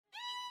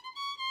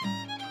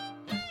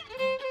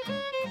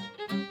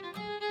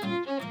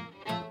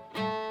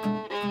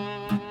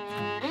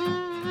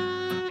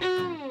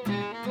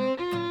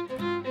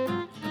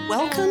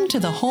to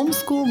the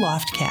Homeschool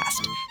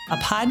Loftcast, a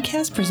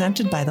podcast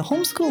presented by the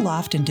Homeschool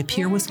Loft in De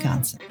Pere,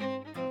 Wisconsin.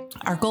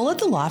 Our goal at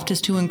the Loft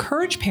is to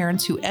encourage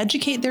parents who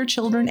educate their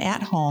children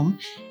at home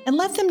and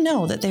let them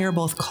know that they are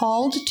both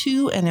called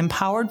to and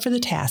empowered for the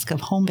task of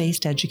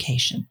home-based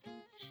education.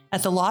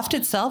 At the Loft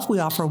itself, we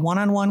offer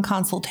one-on-one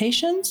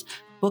consultations,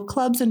 book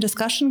clubs and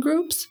discussion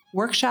groups,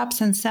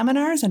 workshops and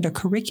seminars, and a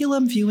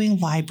curriculum viewing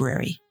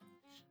library.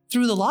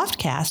 Through the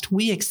Loftcast,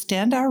 we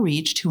extend our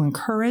reach to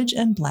encourage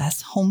and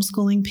bless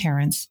homeschooling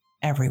parents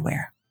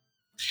everywhere.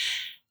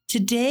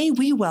 Today,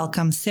 we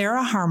welcome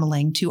Sarah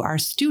Harmeling to our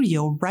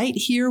studio right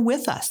here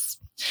with us.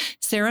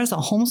 Sarah is a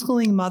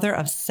homeschooling mother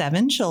of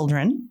 7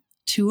 children,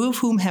 2 of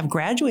whom have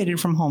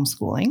graduated from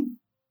homeschooling,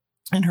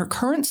 and her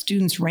current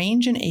students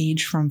range in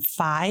age from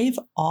 5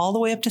 all the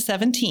way up to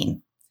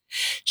 17.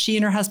 She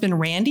and her husband,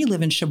 Randy,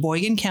 live in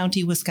Sheboygan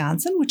County,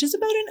 Wisconsin, which is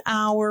about an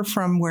hour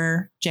from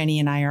where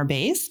Jenny and I are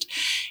based.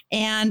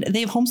 And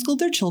they've homeschooled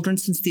their children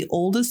since the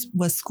oldest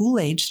was school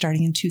age,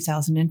 starting in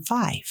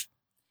 2005.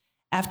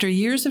 After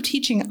years of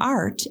teaching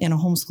art in a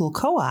homeschool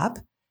co-op,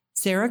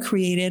 Sarah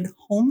created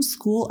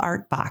Homeschool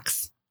Art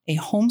Box, a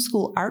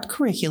homeschool art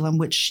curriculum,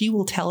 which she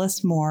will tell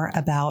us more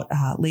about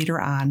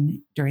later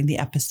on during the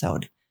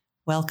episode.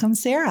 Welcome,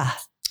 Sarah.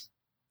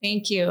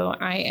 Thank you.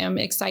 I am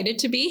excited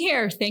to be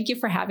here. Thank you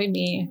for having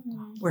me.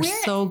 We're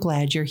so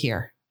glad you're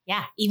here.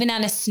 Yeah, even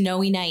on a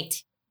snowy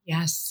night.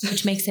 Yes.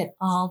 Which makes it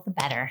all the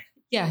better.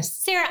 Yes.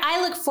 Sarah,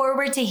 I look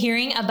forward to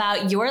hearing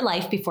about your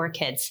life before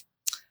kids.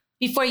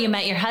 Before you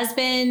met your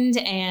husband,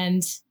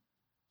 and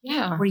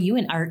were you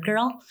an art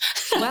girl?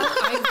 Well,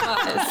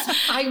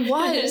 I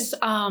was.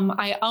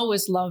 I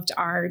always loved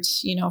art,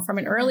 from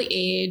an early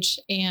age,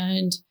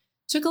 and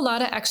took a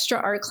lot of extra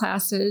art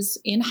classes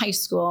in high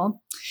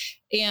school.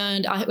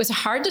 And it was a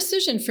hard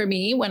decision for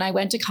me when I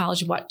went to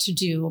college what to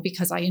do,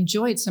 because I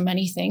enjoyed so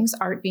many things,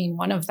 art being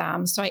one of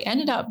them. So I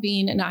ended up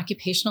being an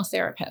occupational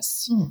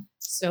therapist.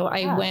 So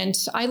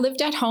I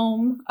lived at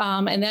home,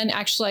 and then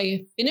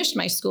actually finished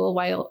my school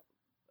while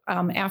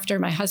after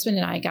my husband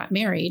and I got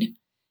married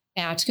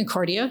at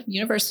Concordia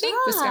University,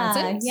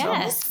 Wisconsin.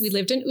 Yes. So we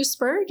lived in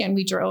Oostburg, and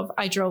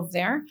I drove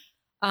there.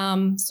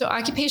 So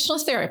occupational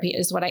therapy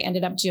is what I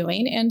ended up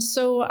doing. And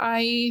so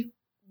I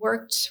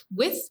worked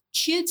with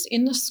kids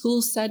in the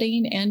school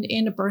setting and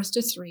in a birth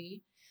to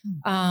 3.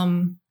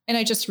 And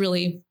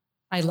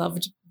I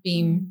loved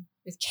being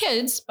with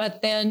kids,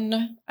 but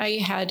then we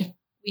had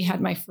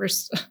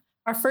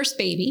our first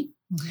baby,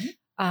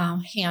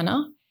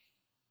 Hannah,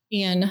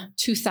 in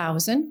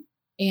 2000.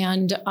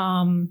 And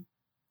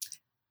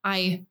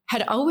I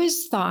had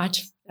always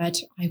thought that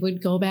I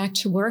would go back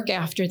to work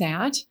after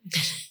that.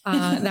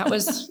 That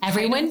was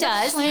everyone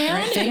does.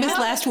 Right. Famous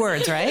last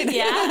words, right?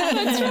 Yeah,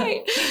 that's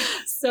right.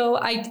 So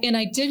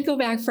I did go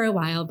back for a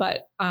while,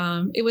 but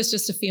it was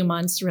just a few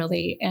months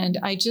really. And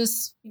I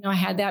just, I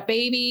had that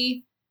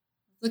baby,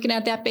 looking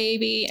at that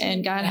baby,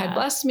 and God had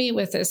blessed me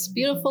with this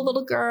beautiful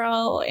little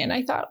girl. And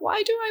I thought,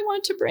 why do I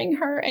want to bring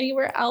her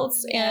anywhere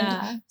else?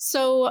 And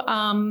so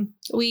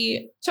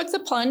we took the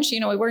plunge.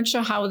 We weren't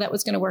sure how that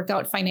was going to work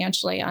out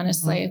financially,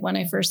 honestly, when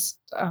I first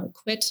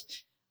quit.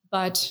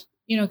 But,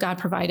 God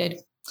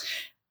provided.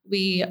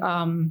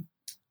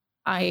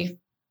 I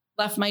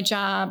left my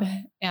job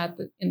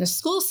in the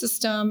school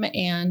system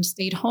and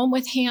stayed home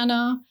with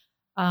Hannah.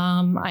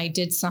 I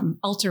did some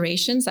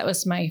alterations. That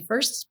was my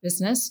first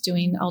business,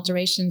 doing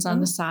alterations on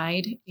the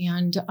side.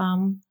 And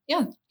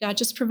God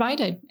just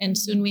provided. And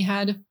soon we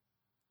had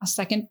a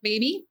second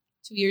baby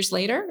 2 years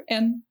later,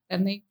 and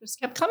then they just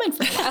kept coming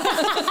for a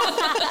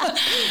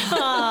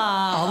while.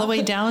 All the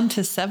way down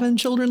to 7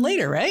 children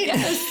later, right?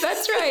 Yes,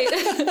 that's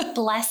right.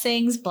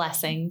 Blessings.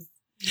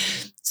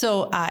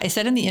 So I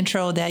said in the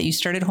intro that you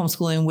started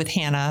homeschooling with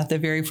Hannah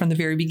from the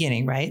very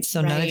beginning, right?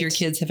 So none of your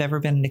kids have ever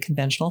been in a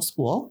conventional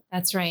school.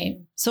 That's right.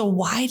 So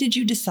why did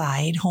you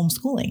decide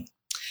homeschooling?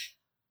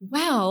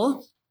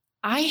 Well,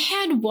 I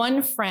had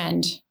one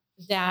friend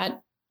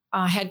that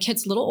had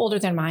kids a little older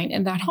than mine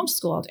and that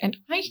homeschooled, and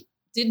I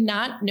did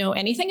not know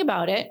anything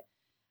about it.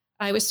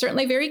 I was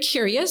certainly very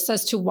curious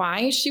as to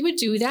why she would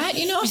do that,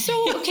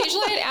 so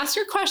occasionally I'd ask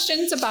her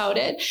questions about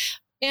it.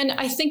 And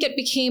I think it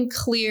became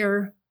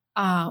clear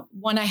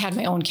when I had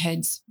my own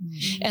kids.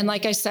 And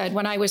like I said,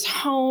 when I was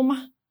home,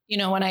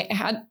 when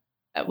I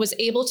was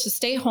able to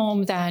stay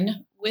home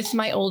then with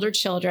my older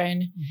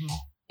children,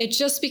 it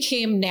just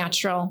became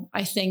natural,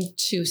 I think,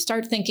 to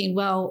start thinking,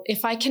 well,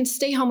 if I can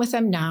stay home with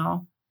them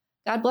now,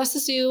 God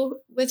blesses you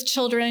with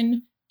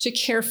children to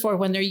care for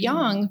when they're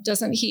young.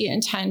 Doesn't he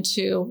intend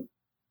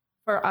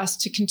for us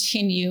to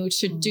continue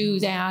to do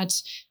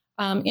that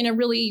in a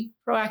really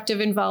proactive,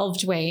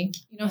 involved way,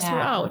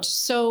 throughout?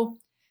 So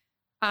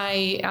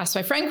I asked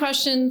my friend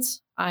questions.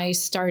 I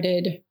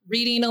started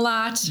reading a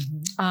lot,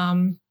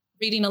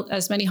 reading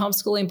as many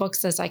homeschooling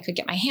books as I could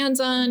get my hands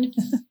on.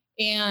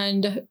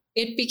 And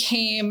it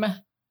became,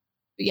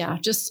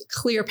 just a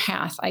clear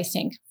path, I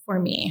think, for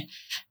me.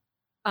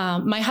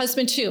 My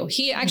husband too,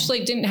 he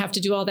actually didn't have to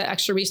do all that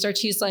extra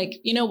research. He's like,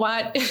 you know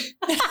what?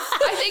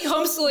 I think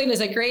homeschooling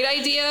is a great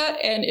idea.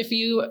 And if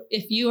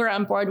you are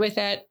on board with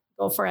it,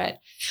 go for it.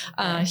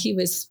 He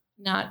was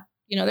not,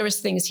 there was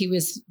things he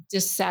was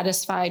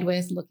dissatisfied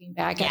with looking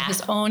back at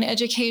his own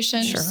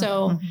education. Sure.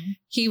 So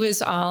he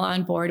was all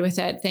on board with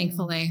it,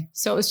 thankfully.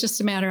 So it was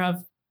just a matter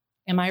of,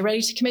 am I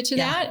ready to commit to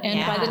that?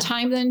 And by the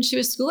time then she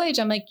was school age,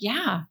 I'm like,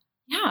 yeah,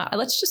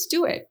 let's just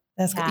do it.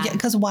 That's good. Yeah,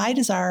 because why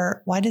does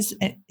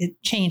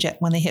it change it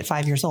when they hit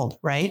 5 years old,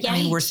 right? I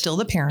mean, we're still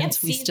the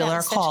parents. We still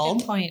are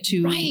called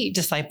to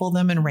disciple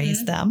them and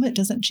raise them. It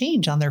doesn't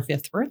change on their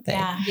 5th birthday.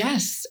 Yeah.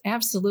 Yes,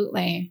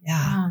 absolutely.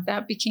 Yeah.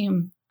 That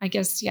became, I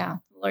guess, the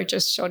Lord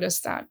just showed us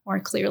that more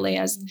clearly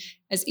as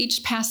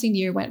each passing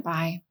year went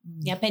by.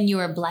 Yep. And you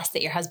were blessed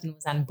that your husband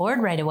was on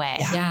board right away.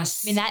 Yeah.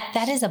 Yes. I mean,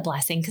 that is a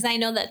blessing, because I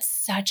know that's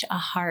such a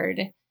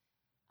hard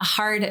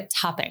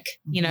topic,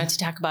 to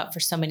talk about for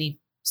so many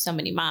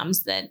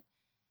moms.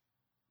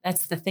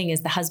 That's the thing,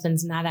 is the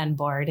husband's not on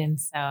board. And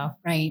so,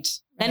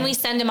 then we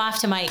send him off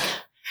to Mike.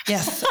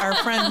 Yes. Our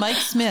friend Mike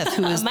Smith,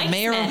 who is the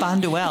mayor of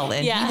Bonduelle,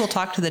 and he will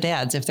talk to the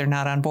dads if they're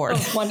not on board.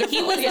 Oh, wonderful.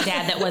 He was a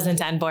dad that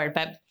wasn't on board,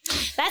 but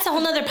that's a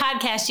whole nother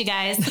podcast, you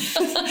guys.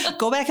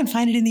 Go back and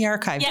find it in the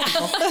archive. Yeah.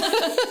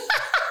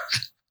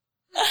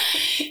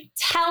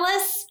 Tell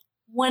us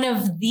one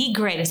of the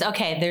greatest,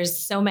 there's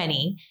so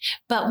many,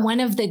 but one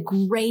of the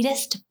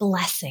greatest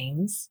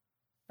blessings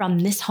from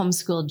this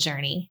homeschool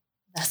journey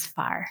thus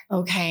far.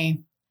 Okay.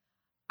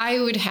 I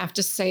would have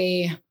to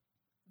say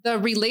the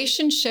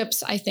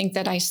relationships I think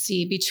that I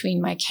see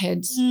between my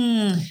kids,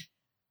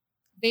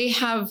 they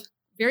have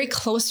very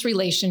close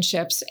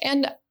relationships.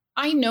 And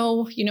I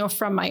know,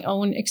 from my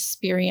own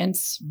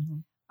experience,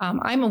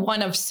 I'm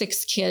one of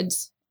 6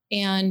 kids,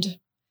 and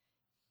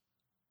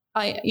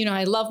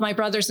I love my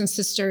brothers and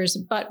sisters,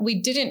 but we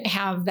didn't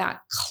have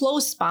that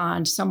close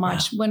bond so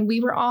much when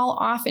we were all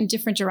off in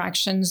different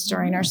directions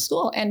during our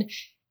school. And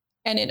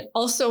it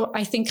also,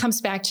 I think,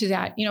 comes back to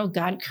that,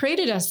 God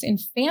created us in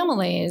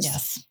families.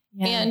 Yes.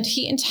 Yeah. And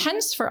he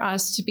intends for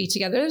us to be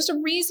together. There's a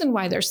reason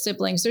why they're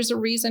siblings. There's a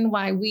reason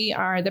why we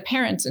are the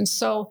parents. And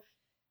so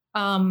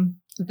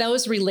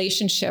those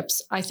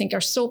relationships, I think,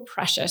 are so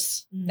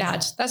precious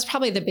that's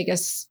probably the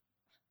biggest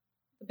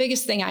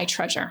thing I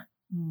treasure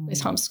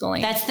with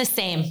homeschooling. That's the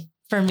same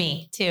for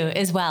me too,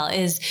 as well,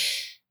 is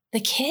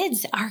the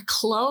kids are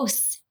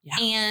close.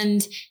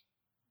 And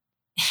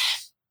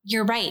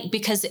you're right,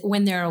 because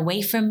when they're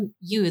away from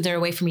you, they're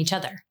away from each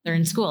other. They're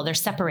in school, they're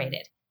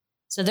separated.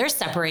 So they're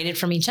separated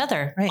from each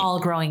other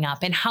all growing up.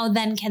 And how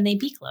then can they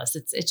be close?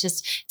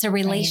 It's a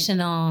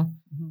relational.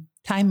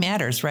 Time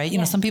matters, right?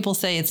 Some people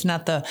say it's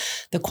not the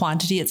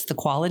quantity, it's the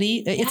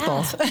quality. It's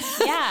both.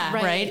 Yeah.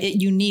 Right.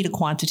 You need a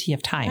quantity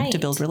of time to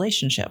build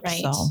relationships.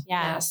 Right. So.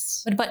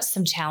 Yes. What about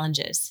some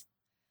challenges?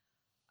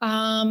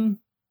 Well,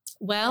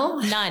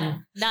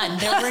 none.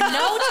 There were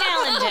no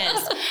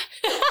challenges.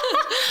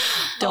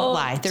 Don't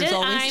lie. There's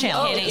always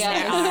challenges.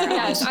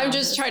 Yes. I'm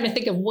just trying to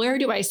think of, where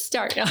do I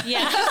start?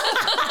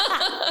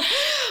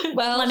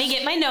 Well, let me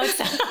get my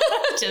notes out.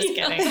 Just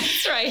kidding.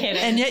 That's right.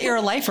 And yet you're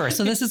a lifer.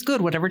 So this is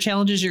good. Whatever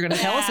challenges you're going to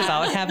tell us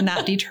about have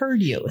not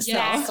deterred you. So.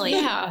 Exactly.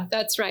 Yeah,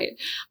 that's right.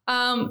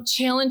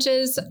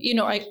 Challenges,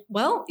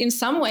 in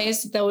some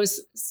ways,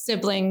 those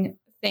sibling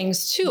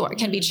things too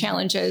can be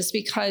challenges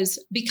because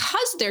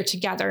they're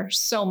together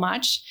so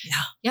much.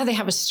 Yeah, they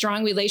have a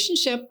strong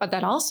relationship, but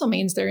that also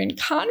means they're in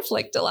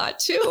conflict a lot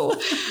too.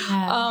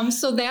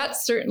 So that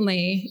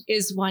certainly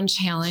is one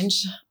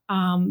challenge.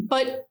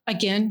 But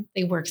again,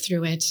 they work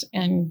through it,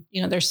 and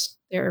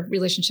their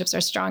relationships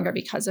are stronger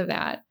because of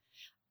that.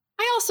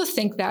 I also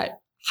think that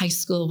high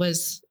school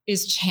is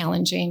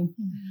challenging.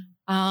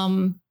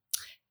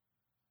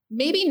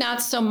 Maybe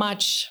not so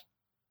much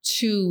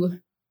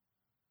to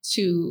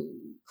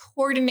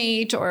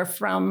coordinate or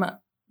from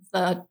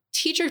the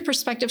teacher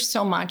perspective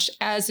so much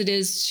as it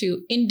is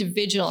to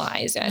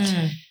individualize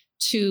it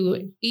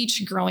to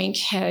each growing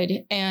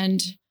kid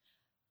and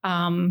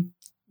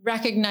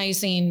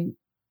recognizing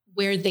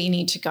where they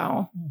need to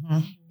go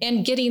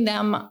and getting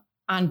them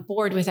on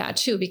board with that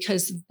too,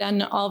 because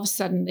then all of a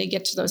sudden they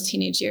get to those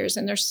teenage years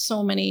and there's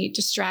so many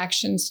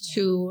distractions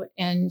too.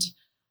 And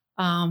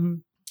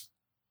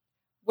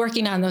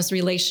working on those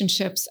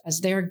relationships as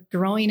they're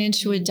growing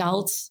into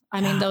adults. I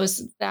mean,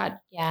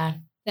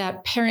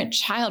 that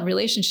parent-child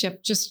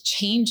relationship is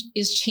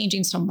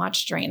changing so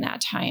much during that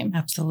time.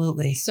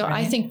 Absolutely. So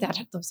I think that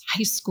those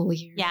high school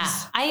years. Yeah,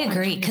 I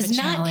agree. Because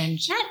not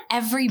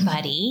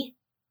everybody,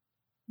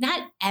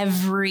 not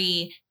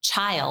every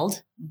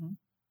child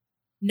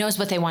knows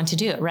what they want to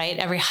do, right?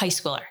 Every high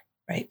schooler.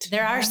 Right.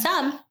 There are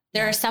some.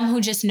 There are some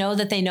who just know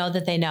that they know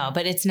that they know,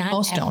 but it's not.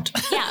 Most don't.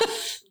 Yeah.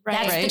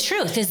 That's the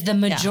truth, is the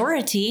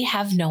majority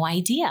have no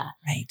idea.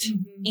 Right.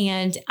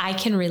 And I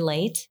can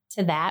relate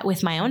to that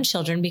with my own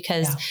children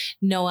because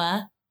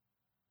Noah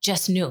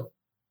just knew.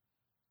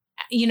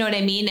 You know what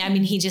I mean? I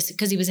mean,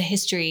 because he was a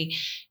history.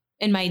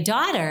 And my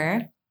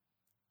daughter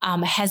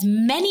has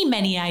many,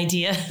 many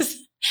ideas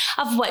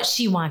of what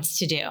she wants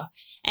to do.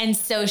 And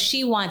so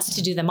she wants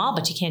to do them all,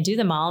 but you can't do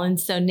them all. And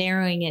so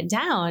narrowing it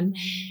down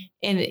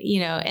and,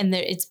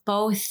 it's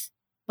both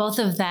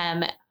of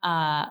them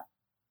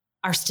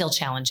are still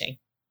challenging.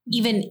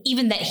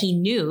 even that he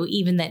knew,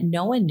 even that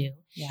no one knew.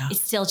 Yeah.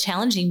 It's still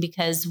challenging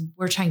because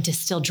we're trying to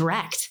still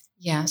direct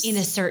Yes. in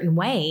a certain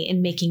way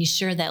and making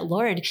sure that,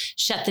 Lord,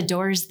 shut the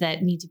doors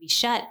that need to be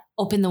shut,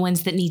 open the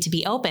ones that need to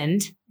be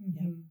opened.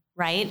 Mhm.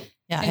 Right.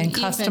 Yeah. And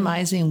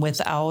customizing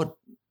without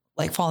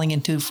like falling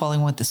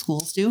what the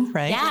schools do.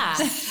 Right. Yeah.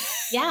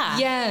 Yeah.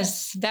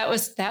 Yes,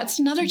 that's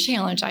another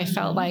challenge I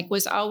felt like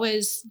was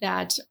always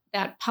that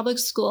public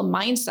school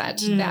mindset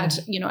that,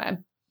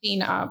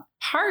 being a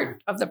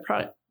part of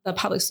the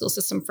public school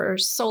system for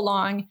so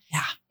long,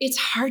 it's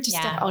hard to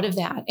step out of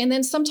that. And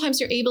then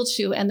sometimes you're able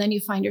to, and then you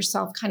find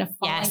yourself kind of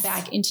falling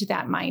back into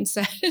that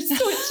mindset.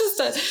 So it's just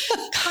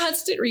a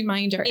constant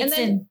reminder. And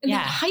then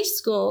high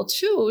school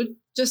too,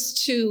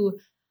 just to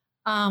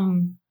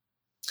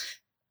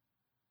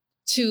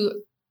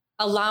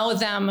allow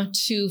them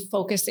to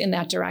focus in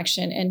that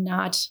direction and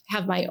not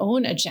have my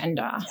own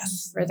agenda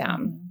for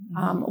them.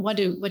 What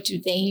do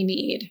they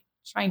need?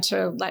 Trying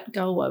to let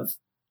go of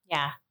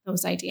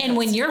those ideas. And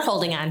when you're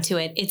holding on to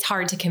it, it's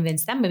hard to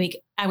convince them.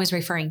 I was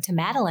referring to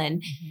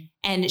Madeline,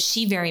 and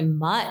she very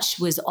much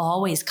was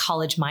always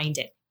college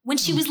minded when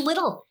she was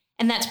little.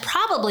 And that's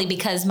probably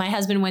because my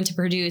husband went to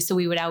Purdue. So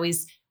we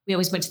always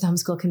went to the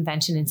homeschool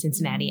convention in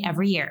Cincinnati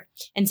every year.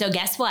 And so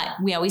guess what?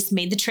 We always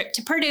made the trip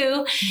to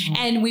Purdue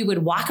and we would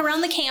walk around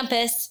the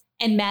campus,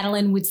 and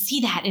Madeline would see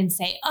that and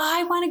say, oh,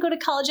 I want to go to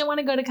college. I want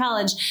to go to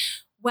college.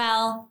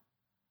 Well,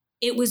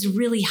 it was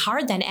really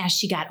hard then as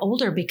she got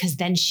older, because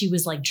then she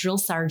was like drill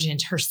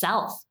sergeant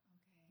herself.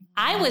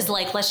 I was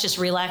like, let's just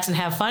relax and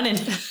have fun. And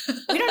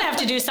we don't have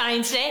to do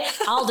science today.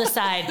 I'll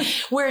decide.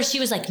 Whereas she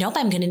was like, nope,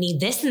 I'm going to need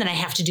this. And then I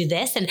have to do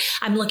this. And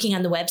I'm looking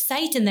on the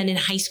website. And then in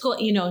high school,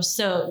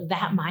 so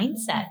that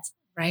mindset,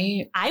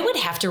 right? I would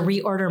have to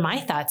reorder my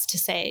thoughts to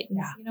say,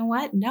 you know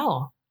what?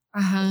 No,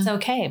 it's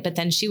okay. But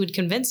then she would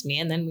convince me.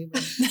 And then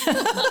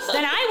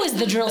then I was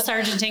the drill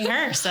sergeanting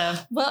her. So,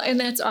 well, and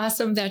that's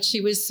awesome that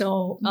she was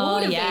so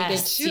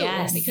motivated too,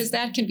 because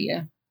that can be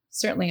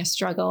certainly a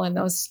struggle in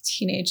those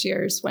teenage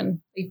years when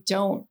they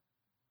don't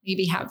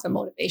maybe have the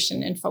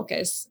motivation and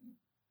focus,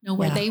 know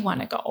where they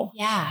want to go.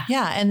 Yeah.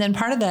 Yeah. And then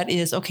part of that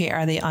is, okay,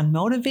 are they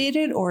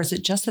unmotivated, or is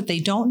it just that they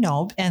don't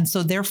know? And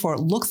so therefore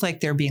it looks like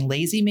they're being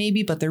lazy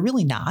maybe, but they're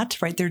really not,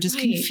 right? They're just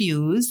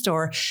confused,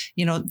 or,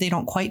 they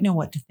don't quite know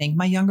what to think.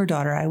 My younger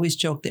daughter, I always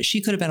joke that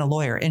she could have been a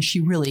lawyer, and she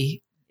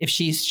really, if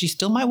she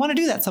still might want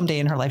to do that someday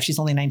in her life. She's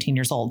only 19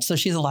 years old. So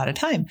she has a lot of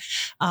time.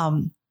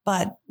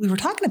 But we were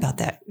talking about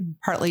that.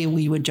 Partly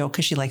we would joke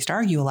because she likes to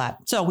argue a lot.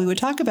 So we would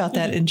talk about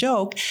that and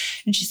joke.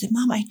 And she said,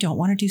 Mom, I don't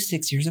want to do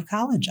 6 years of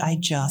college. I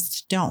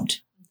just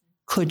don't.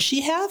 Could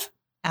she have?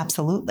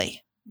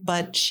 Absolutely.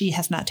 But she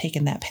has not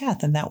taken that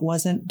path. And that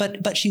wasn't,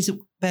 but she's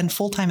been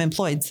full-time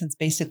employed since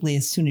basically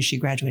as soon as she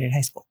graduated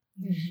high school.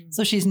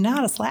 So she's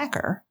not a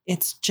slacker.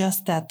 It's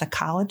just that the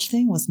college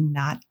thing was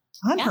not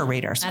on her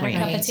radar screen.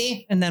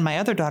 And then my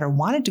other daughter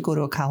wanted to go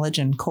to a college,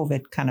 and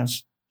COVID kind of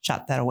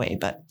shot that away,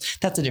 but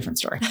that's a different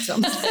story. So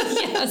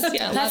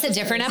that's a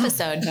different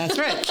episode. That's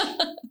right.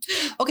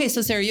 Okay.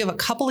 So Sarah, you have a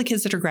couple of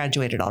kids that are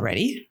graduated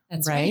already.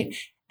 That's right.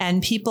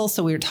 And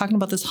so we were talking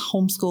about this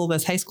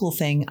high school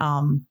thing.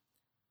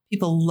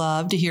 People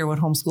love to hear what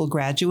homeschool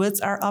graduates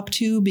are up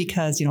to,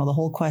 because, the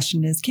whole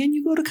question is, can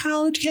you go to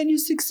college? Can you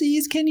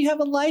succeed? Can you have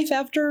a life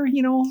after,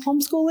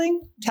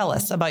 homeschooling? Tell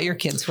us about your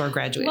kids who are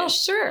graduated. Well,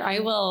 sure. I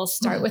will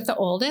start with the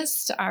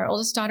oldest, our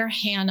oldest daughter,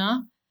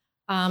 Hannah.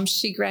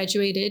 She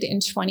graduated in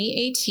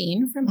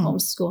 2018 from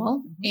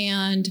homeschool,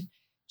 and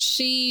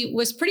she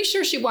was pretty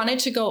sure she wanted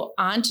to go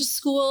on to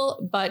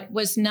school, but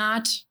was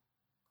not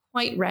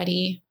quite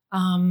ready.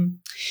 And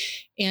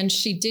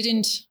she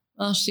didn't,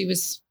 she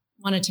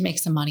wanted to make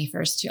some money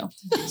first too.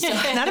 So,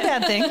 not a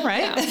bad thing,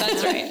 right? Yeah,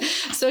 that's right.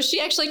 So she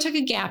actually took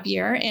a gap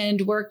year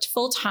and worked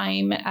full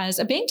time as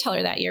a bank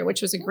teller that year,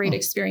 which was a great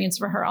experience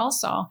for her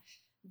also.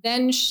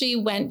 Then she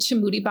went to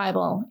Moody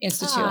Bible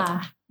Institute.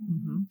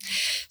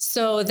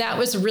 So that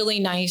was really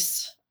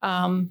nice.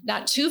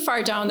 Not too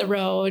far down the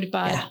road,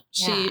 but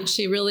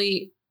she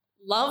really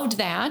loved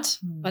that.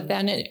 But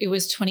then it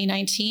was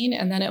 2019,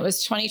 and then it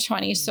was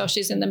 2020. So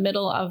she's in the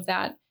middle of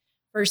that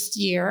first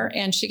year,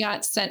 and she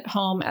got sent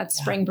home at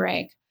spring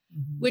break,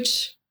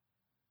 which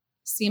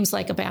seems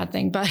like a bad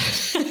thing, but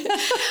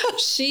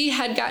she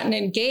had gotten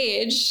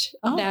engaged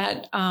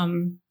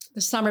the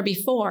summer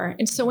before.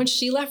 And so when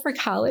she left for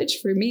college,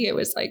 for me, it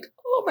was like,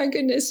 oh my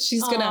goodness,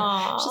 she's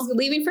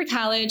leaving for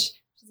college.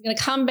 She's going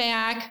to come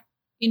back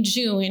in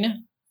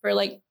June for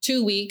like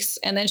 2 weeks,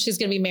 and then she's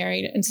going to be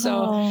married. And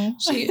so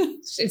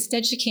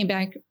instead she came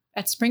back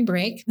at spring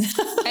break,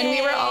 and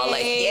we were all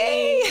like,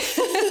 yay.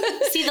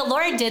 See, the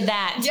Lord did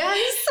that.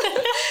 Yes.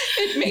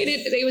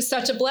 It was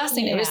such a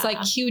blessing. It was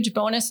like huge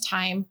bonus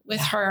time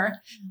with her.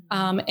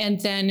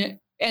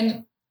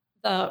 And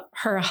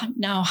her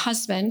now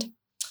husband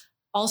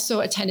also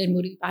attended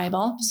Moody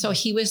Bible. So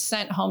he was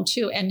sent home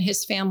too. And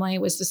his family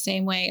was the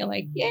same way,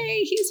 like,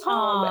 yay, he's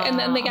home. And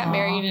then they got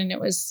married, and it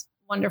was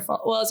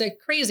wonderful. Well, it was a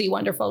crazy,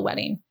 wonderful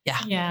wedding. Yeah.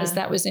 Because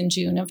that was in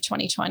June of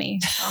 2020.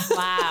 So.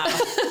 Wow.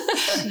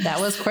 That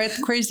was quite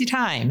the crazy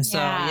time. So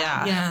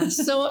yeah.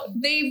 So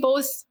they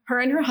both, her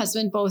and her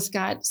husband both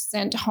got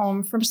sent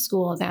home from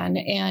school then,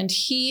 and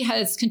he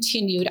has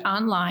continued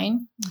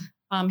online.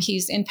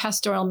 He's in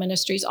pastoral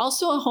ministries,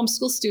 also a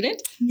homeschool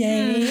student.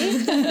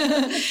 Yay.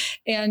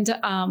 And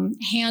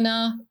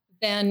Hannah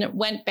then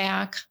went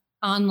back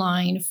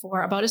online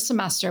for about a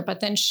semester, but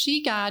then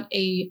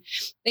they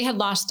had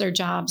lost their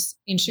jobs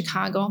in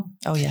Chicago.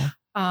 Oh yeah.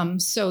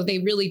 So they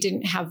really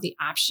didn't have the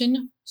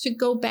option to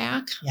go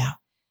back. Yeah.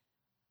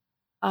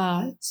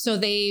 So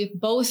they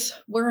both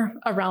were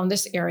around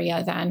this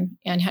area then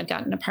and had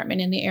gotten an apartment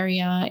in the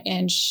area,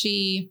 and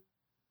she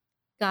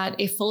got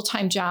a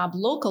full-time job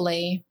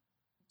locally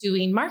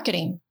doing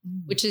marketing,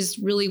 which is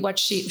really what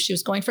she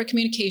was going for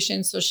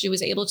communication. So she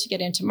was able to get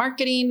into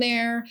marketing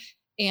there.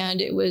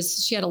 And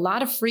she had a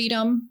lot of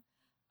freedom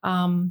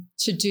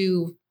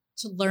to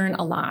learn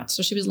a lot.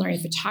 So she was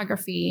learning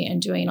photography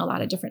and doing a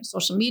lot of different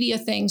social media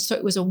things. So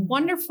it was a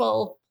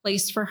wonderful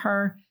place for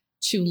her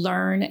to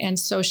learn. And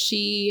so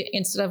she,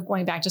 instead of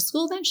going back to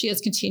school, then she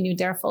has continued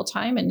there full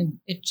time, and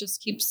it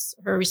just keeps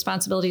her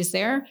responsibilities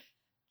there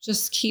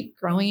just keep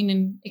growing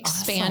and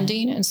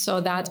expanding. Awesome. And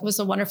so that was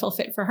a wonderful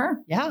fit for her.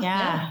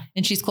 Yeah.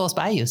 And she's close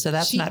by you. So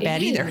that's not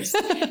bad either.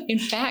 In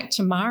fact,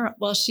 tomorrow,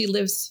 she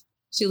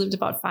lived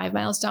about 5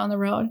 miles down the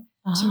road.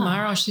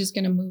 Tomorrow, she's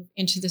going to move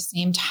into the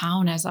same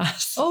town as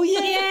us. Oh,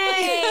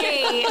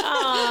 yay.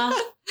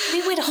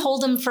 We would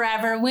hold them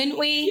forever, wouldn't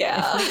we?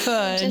 Yeah. If we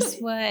could. Just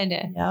would.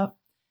 Yep.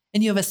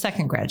 And you have a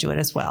second graduate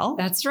as well.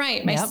 That's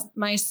right.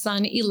 My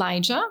son,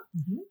 Elijah,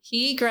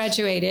 he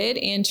graduated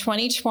in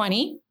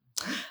 2020.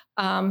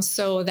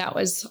 So that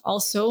was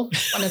also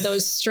one of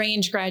those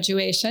strange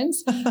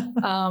graduations,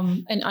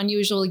 an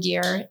unusual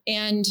year.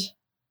 And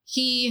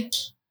he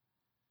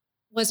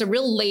was a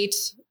real late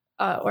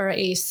or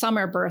a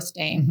summer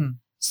birthday. Mm-hmm.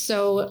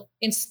 So,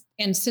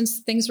 since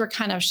things were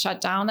kind of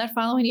shut down that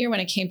following year when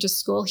it came to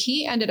school,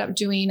 he ended up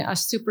doing a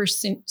super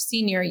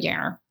senior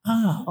year.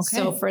 Oh, okay.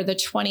 So for the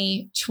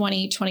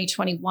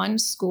 2020-2021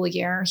 school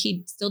year,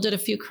 he still did a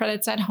few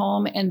credits at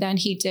home. And then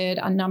he did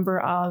a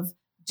number of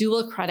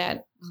dual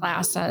credit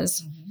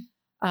classes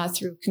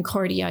through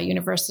Concordia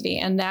University.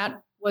 And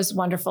that was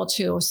wonderful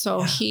too.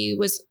 So he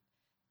was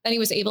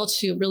able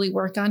to really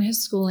work on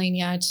his schooling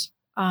yet.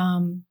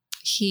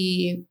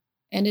 He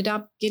ended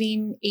up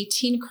getting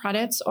 18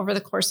 credits over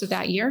the course of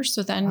that year.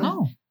 So then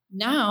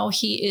now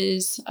he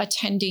is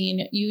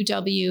attending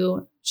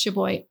UW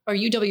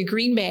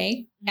Green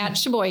Bay at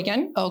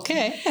Sheboygan.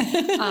 Okay.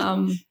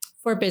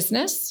 For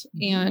business.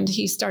 And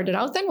he started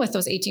out then with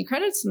those 18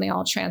 credits, and they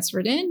all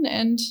transferred in,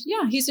 and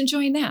he's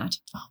enjoying that.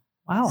 Oh,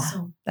 wow.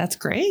 So, that's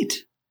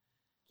great.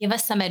 Give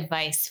us some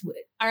advice.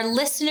 Our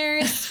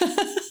listeners,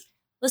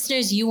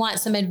 you want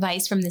some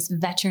advice from this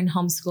veteran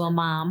homeschool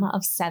mom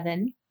of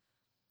 7.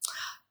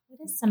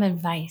 What is some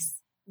advice?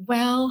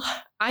 Well,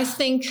 I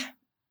think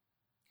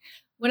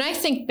when I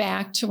think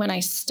back to when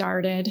I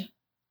started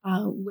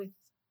with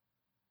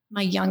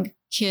my young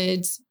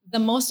kids, the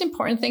most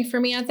important thing for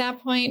me at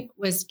that point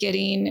was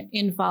getting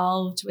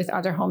involved with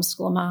other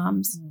homeschool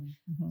moms.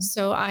 Mm-hmm.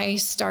 So I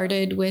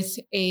started with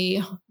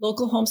a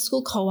local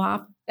homeschool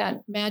co-op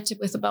that met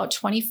with about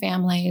 20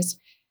 families.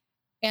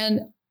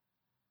 And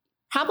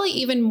probably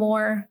even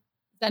more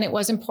than it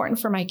was important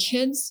for my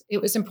kids,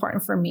 it was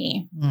important for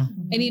me.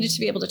 Mm-hmm. I needed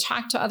to be able to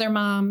talk to other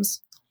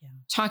moms,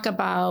 talk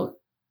about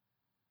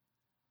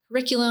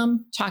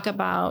curriculum, talk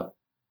about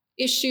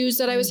issues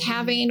that I was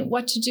having,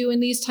 what to do in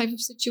these types of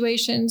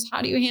situations.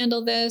 How do you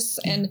handle this?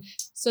 And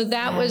so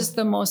that was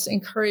the most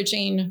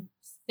encouraging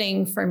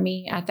thing for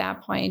me at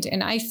that point.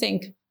 And I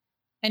think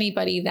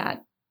anybody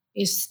that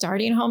is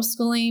starting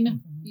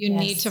homeschooling, you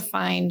need to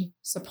find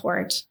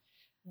support.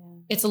 Yeah.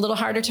 It's a little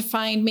harder to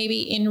find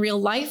maybe in real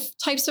life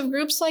types of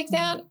groups like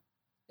that.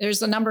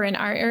 There's a number in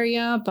our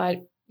area,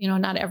 but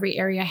not every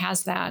area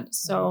has that.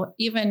 So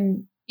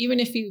even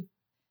if you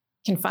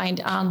can find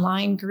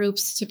online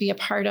groups to be a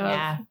part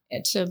of,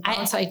 to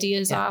bounce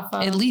ideas off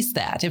of. At least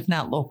that, if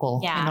not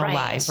local,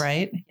 live,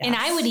 right? Yes. And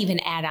I would even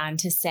add on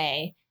to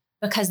say,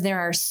 because there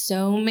are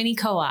so many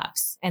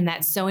co-ops, and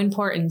that's so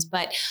important,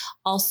 but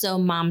also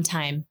mom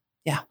time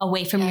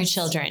away from your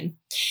children.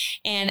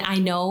 And I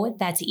know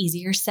that's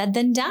easier said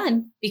than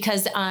done,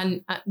 because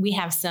we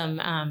have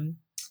some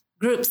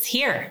groups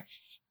here.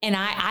 And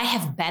I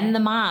have been the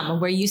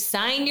mom where you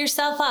sign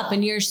yourself up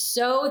and you're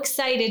so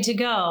excited to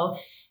go.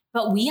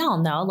 But we all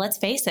know, let's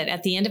face it,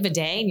 at the end of a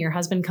day and your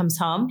husband comes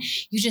home,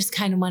 you just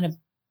kind of want to,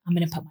 I'm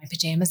going to put my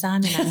pajamas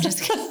on and I'm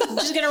just going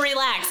to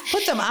relax.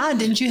 Put them on.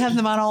 Didn't you have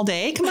them on all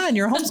day? Come on,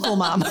 you're a homeschool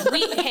mom.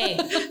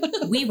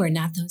 We were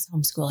not those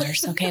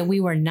homeschoolers. Okay. We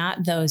were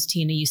not those,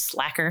 Tina, you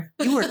slacker.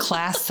 You were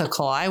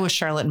classical. I was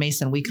Charlotte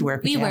Mason. We could wear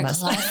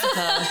pajamas. We were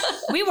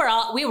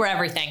classical. we were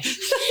everything.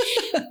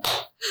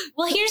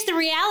 Well, here's the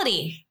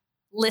reality,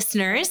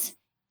 listeners.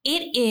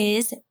 It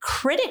is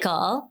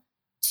critical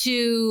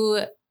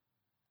to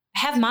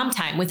have mom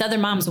time with other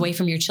moms away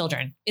from your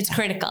children. It's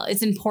critical.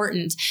 It's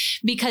important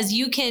because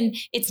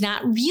it's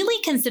not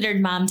really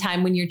considered mom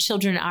time when your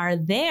children are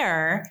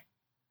there.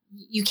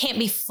 You can't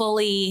be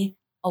fully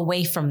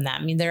away from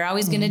them. I mean, they're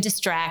always going to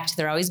distract.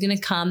 They're always going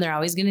to come. They're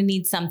always going to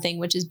need something,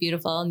 which is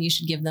beautiful. And you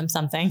should give them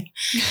something,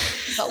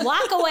 but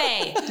walk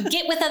away,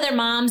 get with other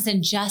moms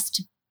and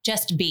just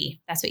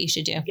be. That's what you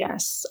should do.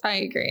 Yes, I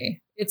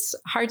agree. It's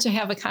hard to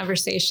have a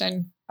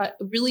conversation,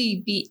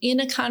 really be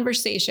in a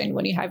conversation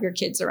when you have your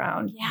kids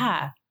around.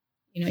 Yeah.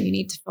 You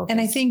need to focus.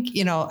 And I think,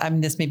 I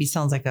mean, this maybe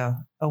sounds like a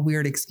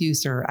weird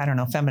excuse or I don't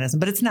know,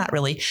 feminism, but it's not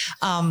really.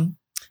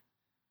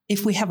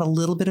 If we have a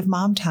little bit of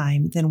mom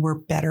time, then we're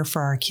better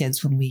for our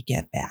kids when we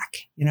get back.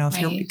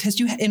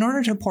 Because in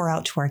order to pour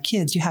out to our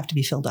kids, you have to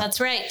be filled up. That's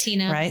right,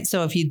 Tina. Right.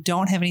 So if you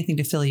don't have anything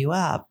to fill you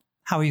up,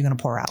 how are you going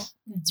to pour out?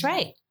 That's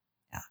right.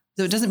 Yeah.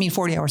 So it doesn't mean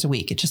 40 hours a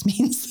week. It just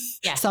means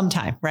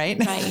sometime, right?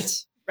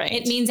 Right. Right.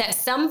 It means at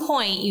some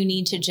point you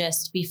need to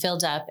just be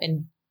filled up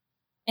and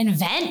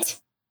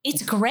vent.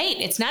 It's great.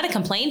 It's not a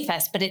complaint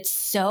fest, but it's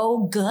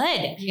so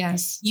good.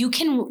 Yes. You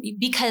can,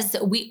 because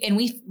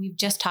we've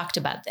just talked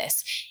about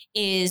this,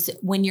 is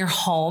when you're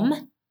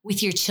home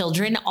with your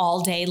children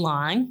all day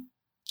long,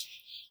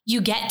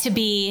 you get to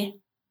be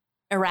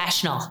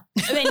irrational.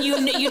 I mean,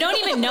 you don't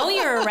even know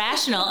you're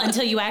irrational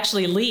until you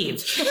actually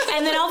leave.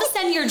 And then all of a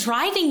sudden you're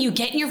driving, you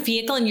get in your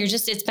vehicle and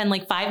it's been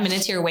like 5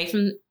 minutes, you're away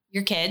from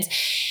your kids.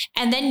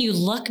 And then you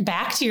look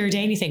back to your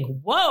day and you think,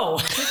 whoa,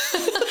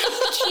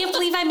 I can't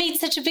believe I made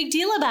such a big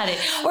deal about it,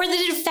 or that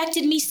it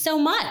affected me so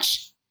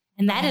much.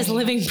 And that is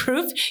living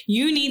proof.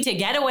 You need to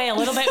get away a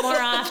little bit more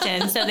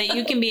often so that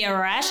you can be a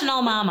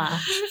rational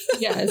mama.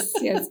 Yes.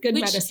 Good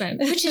medicine.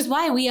 Which is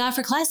why we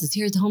offer classes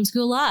here at the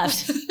Homeschool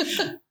Loft.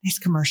 Nice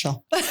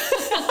commercial.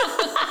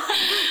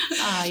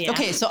 Yeah.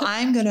 Okay, so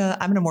I'm gonna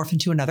morph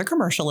into another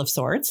commercial of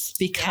sorts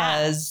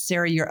because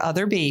Sarah, your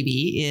other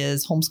baby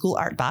is Homeschool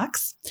Art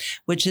Box,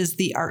 which is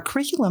the art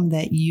curriculum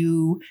that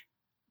you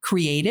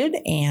created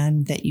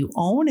and that you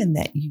own and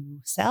that you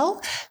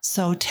sell.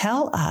 So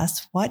tell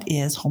us, what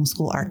is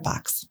Homeschool Art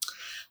Box?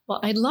 Well,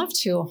 I'd love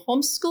to.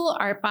 Homeschool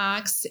Art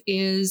Box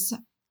is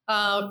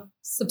a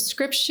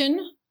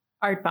subscription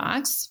art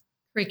box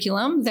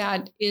curriculum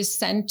that is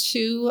sent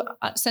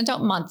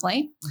out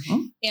monthly.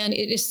 Mm-hmm. And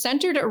it is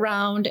centered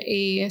around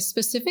a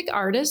specific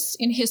artist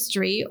in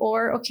history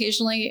or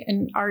occasionally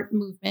an art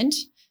movement.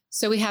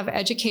 So we have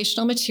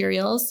educational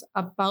materials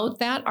about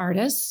that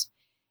artist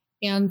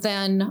and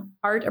then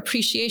art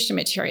appreciation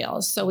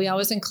materials. So we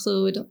always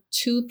include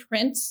 2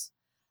 prints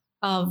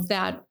of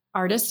that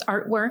artist's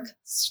artwork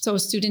so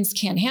students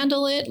can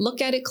handle it,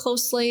 look at it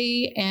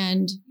closely,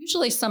 and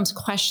usually some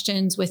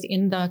questions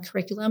within the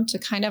curriculum to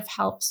kind of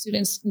help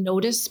students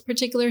notice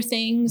particular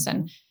things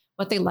and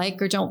what they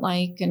like or don't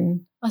like,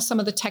 and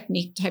some of the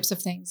technique types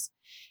of things.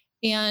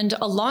 And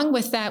along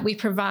with that, we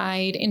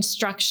provide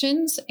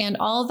instructions and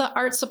all the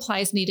art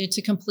supplies needed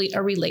to complete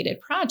a related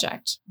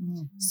project.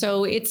 Mm-hmm.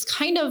 So it's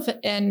kind of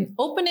an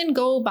open and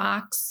go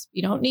box.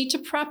 You don't need to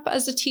prep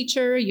as a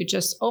teacher. You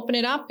just open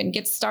it up and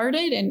get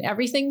started and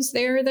everything's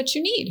there that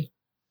you need.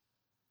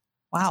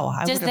 Wow.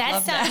 Does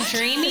that sound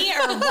dreamy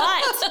or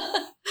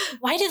what?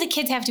 Why do the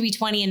kids have to be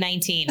 20 and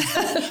 19?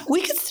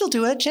 We could still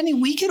do it. Jenny,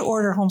 we could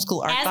order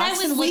Homeschool Art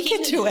Box and we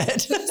could do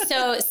it.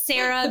 So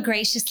Sarah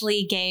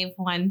graciously gave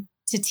one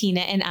to Tina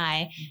and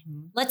I.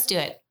 Mm-hmm. Let's do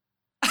it.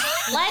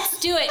 Let's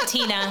do it,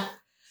 Tina.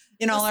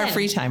 In all our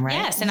free time, right?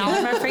 Yes, in all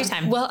of our free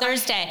time. Well,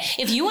 Thursday.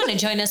 If you want to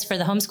join us for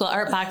the Homeschool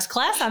Art Box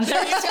class on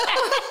Thursday.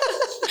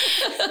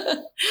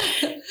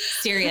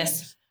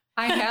 Serious.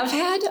 I have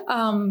had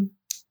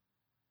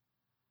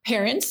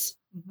parents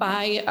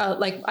buy,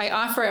 I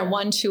offer a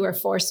 1, 2, or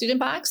 4 student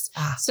box.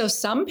 So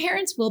some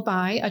parents will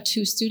buy a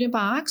 2 student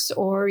box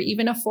or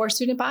even a 4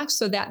 student box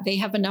so that they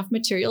have enough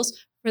materials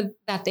for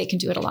that they can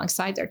do it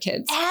alongside their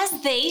kids.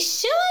 As they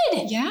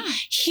should. Yeah.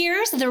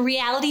 Here's the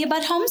reality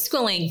about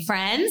homeschooling,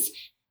 friends.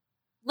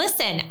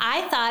 Listen,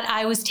 I thought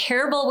I was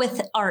terrible with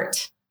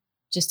art,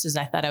 just as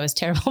I thought I was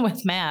terrible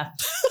with math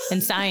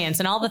and science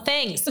and all the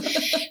things. But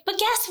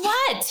guess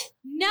what?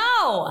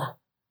 No,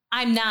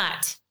 I'm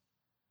not.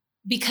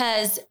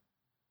 Because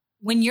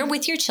when you're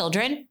with your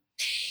children,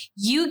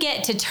 you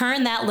get to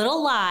turn that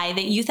little lie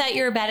that you thought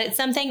you were bad at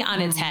something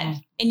on its head.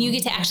 And you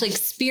get to actually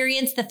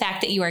experience the fact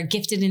that you are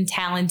gifted and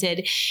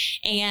talented.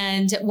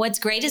 And what's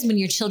great is when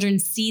your children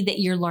see that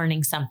you're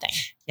learning something.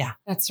 Yeah,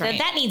 that's right.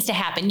 That needs to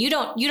happen. You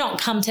don't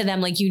come to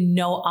them like,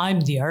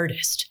 I'm the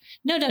artist.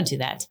 No, don't do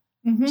that.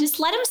 Mm-hmm. Just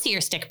let them see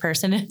your stick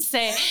person and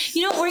say,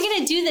 we're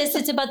going to do this.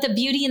 It's about the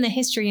beauty and the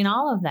history and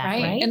all of that.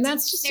 Right. And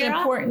that's just an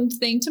important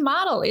thing to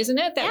model, isn't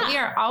it? That we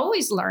are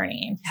always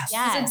learning.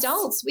 Yes. As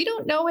adults, we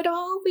don't know it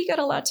all. We got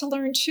a lot to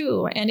learn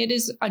too. And it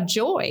is a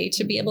joy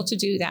to be able to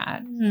do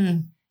that.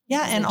 Mm.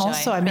 Yeah. And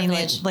also, I mean,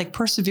 like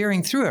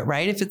persevering through it,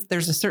 right? If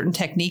there's a certain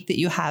technique that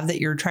you have that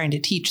you're trying to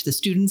teach the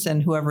students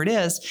and whoever it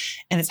is,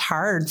 and it's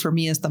hard for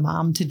me as the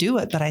mom to do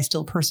it, but I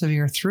still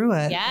persevere through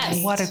it.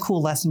 Yes. What a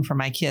cool lesson for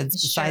my kids,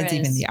 besides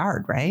even the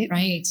art, right?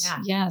 Right. Yeah.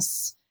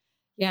 Yes.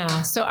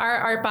 Yeah. So our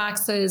art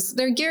boxes,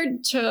 they're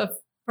geared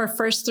for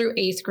for 1st through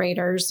 8th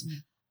graders.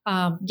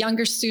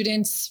 Younger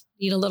students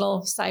need a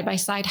little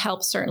side-by-side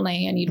help,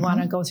 certainly, and you'd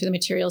want to go through the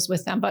materials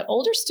with them. But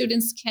older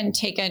students can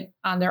take it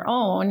on their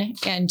own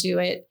and do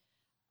it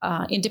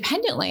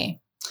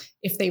independently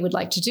if they would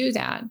like to do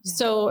that. Yeah.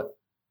 So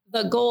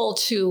the goal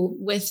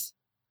with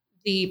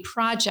the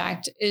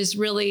project is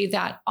really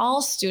that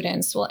all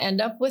students will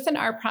end up with an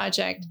art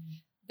project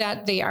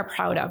that they are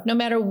proud of, no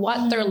matter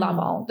what their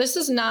level. This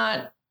is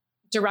not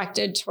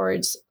directed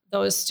towards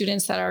those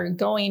students that are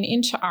going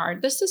into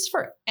art. This is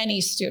for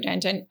any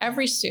student and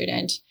every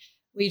student.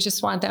 We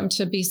just want them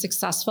to be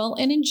successful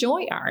and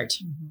enjoy art.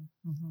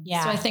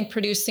 Yeah. So I think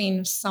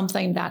producing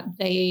something that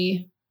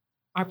they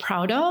are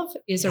proud of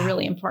is a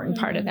really important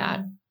part of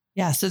that.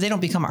 Yeah. So they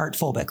don't become art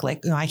phobic,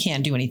 like, I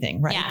can't do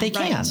anything, right? They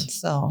can.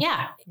 So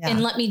yeah.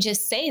 And let me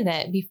just say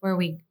that before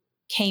we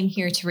came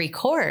here to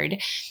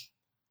record,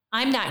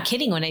 I'm not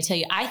kidding when I tell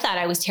you, I thought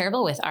I was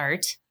terrible with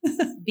art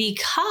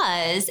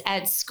because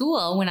at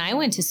school, when I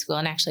went to school,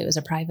 and actually it was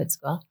a private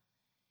school,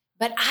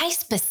 but I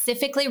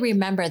specifically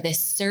remember this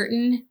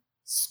certain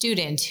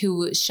student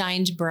who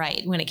shined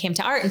bright when it came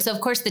to art. And so of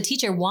course the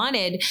teacher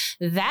wanted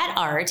that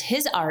art,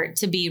 his art,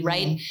 to be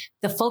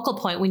the focal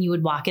point when you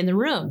would walk in the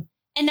room.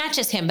 And not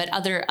just him, but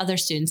other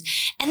students.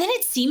 And then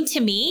it seemed to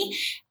me,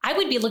 I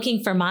would be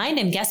looking for mine.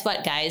 And guess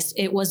what, guys?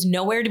 It was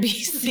nowhere to be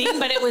seen,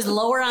 but it was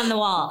lower on the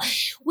wall.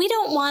 We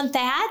don't want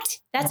that.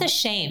 That's a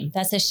shame.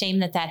 That's a shame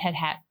that had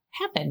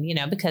happened,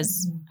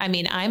 because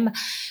I'm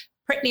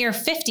pretty near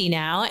 50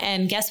 now.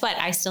 And guess what?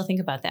 I still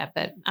think about that,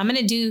 but I'm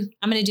going to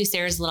do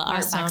Sarah's little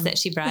art box that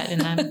she brought.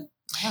 And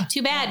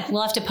too bad.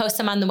 We'll have to post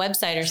them on the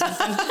website or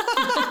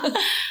something.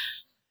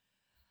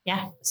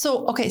 Yeah.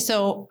 So, okay.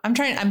 So I'm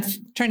trying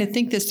to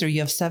think this through. You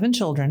have 7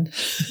 children.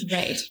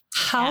 Right.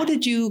 How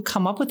did you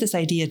come up with this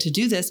idea to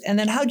do this? And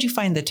then how did you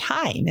find the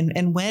time?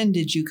 And when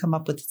did you come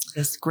up with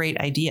this great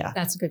idea?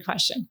 That's a good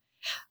question.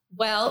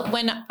 Well,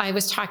 when I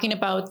was talking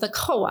about the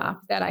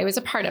co-op that I was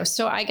a part of,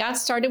 so I got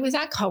started with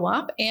that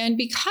co-op. And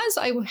because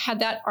I had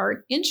that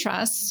art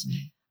interest,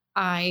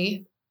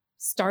 I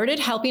started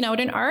helping out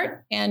in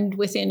art. And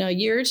within a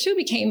year or two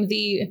became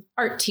the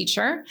art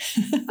teacher.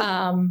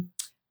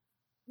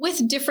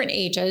 With different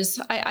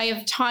ages. I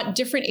have taught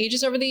different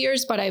ages over the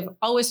years, but I've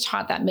always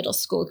taught that middle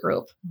school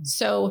group.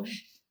 So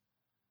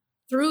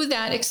through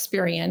that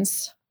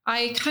experience,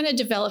 I kind of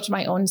developed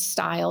my own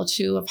style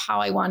too of how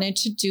I wanted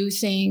to do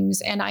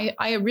things. And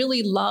I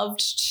really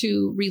loved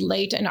to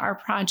relate an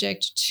art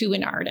project to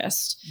an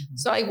artist.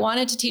 So I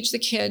wanted to teach the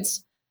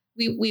kids.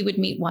 We would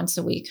meet once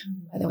a week,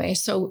 by the way.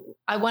 So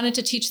I wanted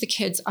to teach the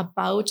kids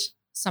about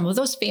some of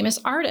those famous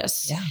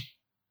artists. Yeah.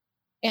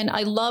 And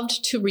I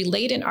loved to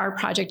relate an art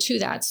project to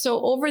that.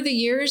 So over the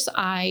years,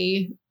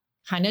 I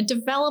kind of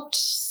developed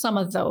some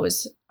of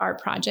those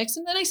art projects.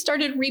 And then I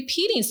started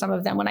repeating some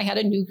of them when I had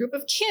a new group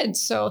of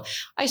kids. So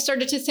I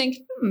started to think,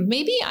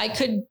 maybe I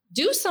could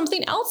do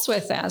something else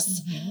with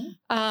this.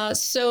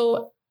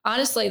 So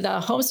honestly, the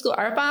Homeschool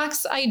Art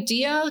Box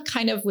idea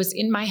kind of was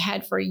in my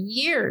head for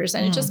years.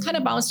 And it just kind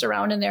of bounced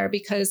around in there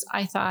because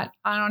I thought,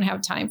 I don't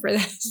have time for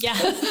this. Yeah.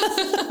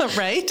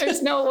 Right.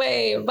 There's no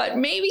way, but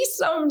maybe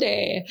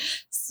someday.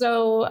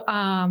 So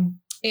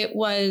it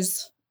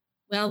was,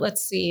 well,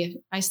 let's see.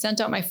 I sent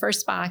out my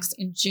first box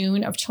in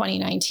June of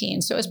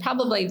 2019. So it was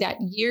probably that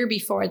year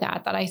before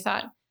that I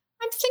thought,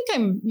 I think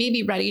I'm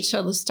maybe ready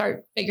to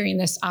start figuring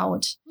this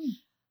out.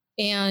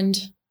 And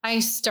I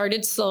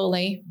started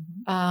slowly.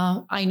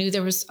 I knew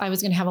I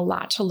was going to have a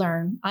lot to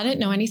learn. I didn't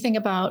know anything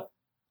about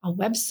a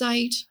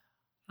website.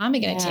 How am I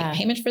going to take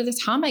payment for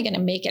this? How am I going to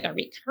make it a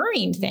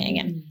recurring thing?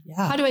 And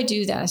how do I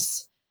do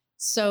this?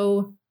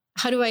 So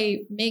how do I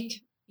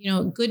make,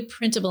 good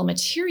printable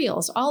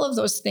materials? All of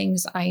those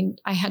things I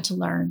had to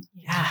learn.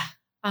 Yeah.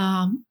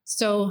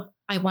 So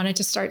I wanted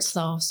to start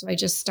slow. So I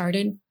just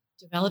started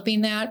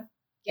developing that,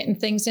 getting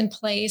things in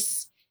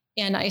place.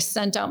 And I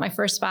sent out my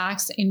first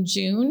box in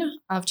June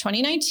of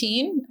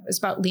 2019. It was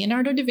about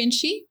Leonardo da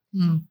Vinci.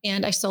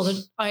 And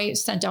I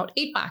sent out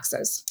 8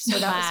 boxes. So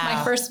that was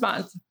my first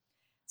month.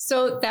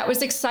 So that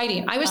was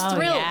exciting. I was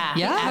thrilled.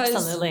 Yeah, because,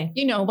 absolutely.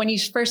 When you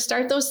first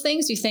start those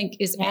things, you think,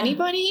 is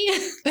anybody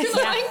like this?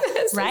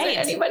 Right. Is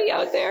there anybody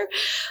out there?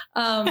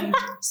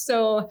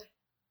 So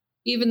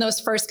even those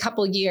first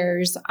couple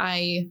years,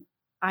 I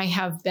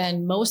have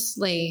been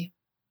mostly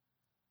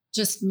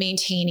just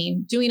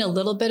maintaining, doing a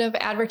little bit of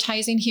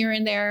advertising here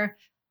and there,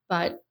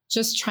 but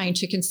just trying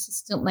to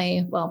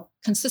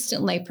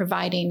consistently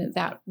providing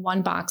that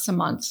 1 box a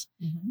month.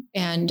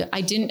 And I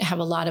didn't have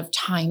a lot of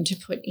time to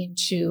put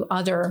into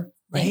other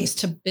things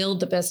to build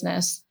the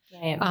business.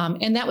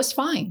 And that was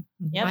fine.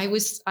 I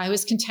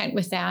was content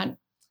with that.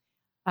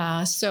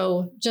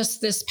 So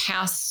just this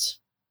past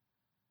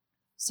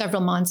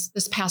several months,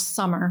 this past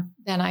summer,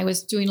 then I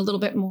was doing a little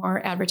bit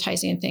more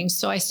advertising and things.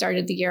 So I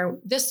started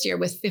this year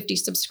with 50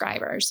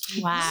 subscribers.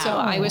 Wow. So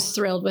I was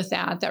thrilled with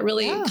that. That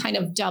really kind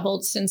of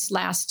doubled since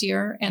last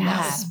year. And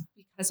that was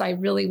because I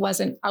really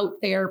wasn't out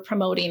there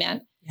promoting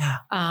it.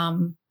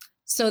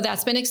 So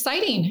that's been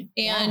exciting.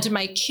 And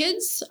my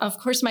kids, of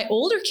course, my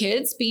older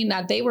kids, being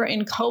that they were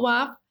in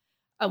co-op,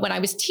 when I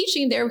was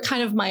teaching, they were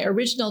kind of my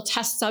original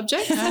test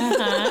subjects,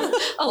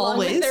 along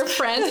with their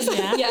friends.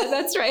 Yeah,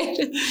 that's right.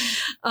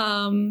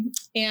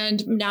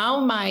 And now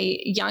my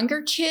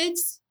younger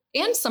kids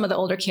and some of the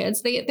older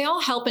kids, they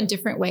all help in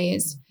different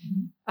ways.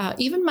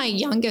 Even my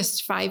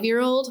youngest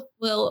 5-year-old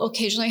will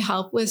occasionally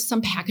help with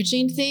some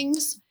packaging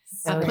things,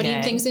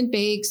 putting things in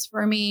bags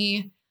for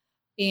me,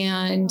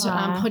 and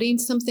putting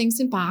some things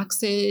in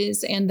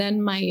boxes. And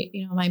then my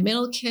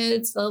middle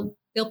kids,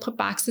 they'll put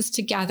boxes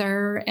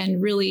together,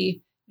 and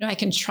really, I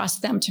can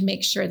trust them to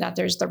make sure that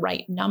there's the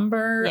right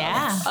number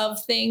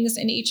of things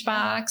in each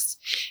box.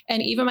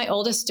 And even my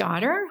oldest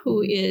daughter,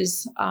 who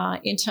is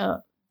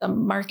into the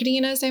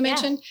marketing, as I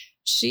mentioned,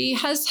 she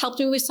has helped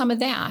me with some of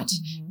that.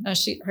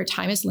 Her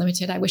time is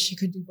limited. I wish she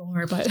could do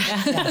more, but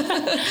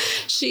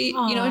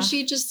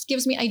she just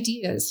gives me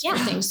ideas for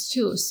things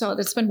too. So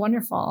that's been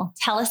wonderful.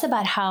 Tell us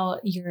about how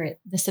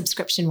the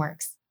subscription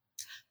works.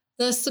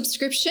 The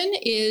subscription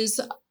is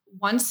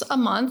once a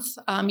month.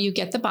 You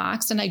get the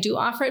box, and I do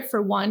offer it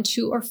for 1,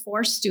 2, or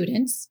 4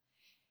 students.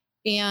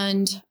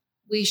 And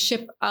we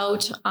ship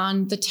out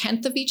on the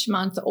 10th of each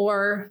month,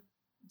 or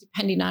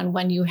depending on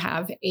when you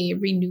have a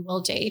renewal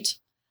date.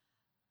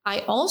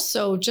 I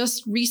also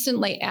just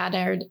recently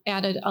added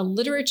a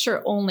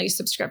literature only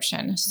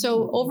subscription.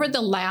 So over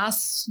the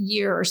last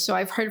year or so,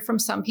 I've heard from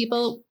some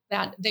people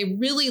that they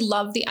really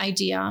love the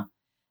idea.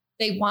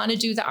 They want to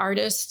do the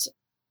artist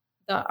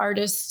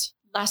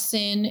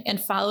lesson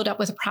and followed up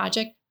with a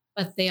project,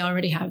 but they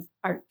already have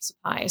art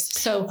supplies.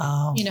 So, we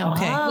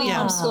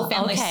homeschool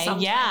families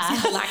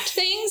sometimes collect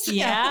things.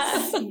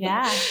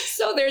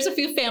 So there's a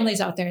few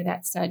families out there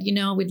that said,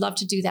 we'd love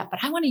to do that,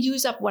 but I want to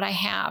use up what I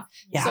have.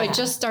 So I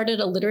just started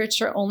a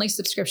literature only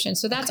subscription.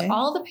 So that's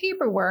all the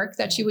paperwork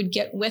that you would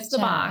get with the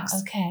box,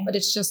 but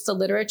it's just the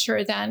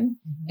literature then.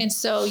 And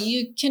so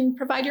you can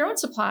provide your own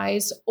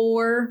supplies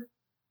or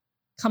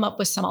come up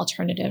with some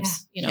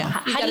alternatives.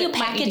 How do you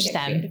package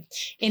them?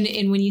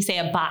 And when you say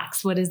a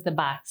box, what is the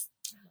box?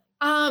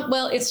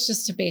 Well, it's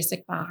just a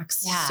basic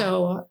box.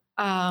 So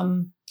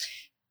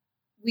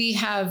we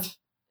have,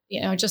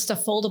 just a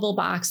foldable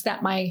box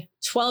that my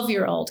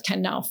 12-year-old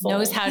can now fold.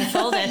 Knows how to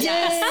fold it.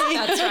 Yes,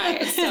 that's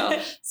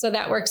right. So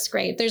that works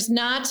great. There's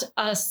not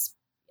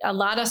a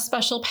lot of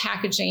special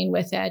packaging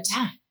with it.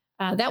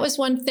 That was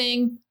one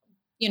thing.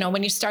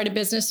 When you start a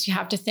business, you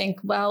have to think,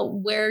 well,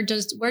 where do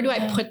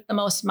I put the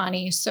most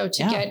money? So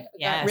to get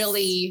that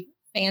really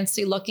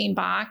fancy looking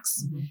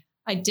box,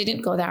 I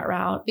didn't go that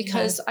route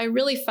because I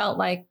really felt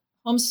like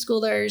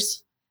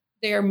homeschoolers,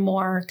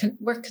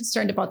 we're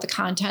concerned about the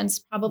contents,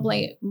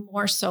 probably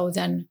more so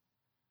than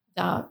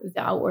the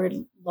outward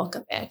look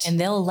of it. And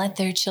they'll let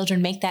their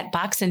children make that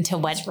box into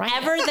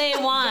whatever they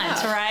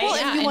want, right? Well,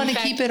 and you want to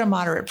keep it a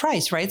moderate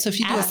price, right? So if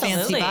you do a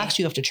fancy box,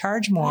 you have to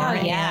charge more.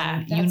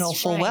 And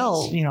full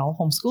well,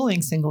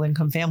 homeschooling, single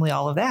income family,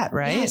 all of that,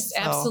 right? Yes,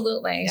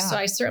 absolutely. So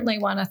I certainly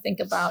want to think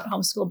about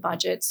homeschool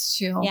budgets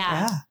too.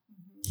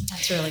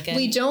 That's really good.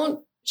 We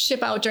don't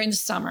ship out during the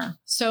summer.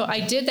 So I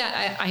did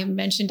that. I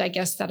mentioned, I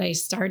guess, that I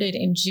started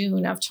in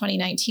June of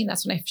 2019.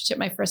 That's when I shipped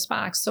my first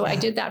box. So I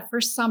did that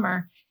first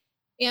summer.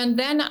 And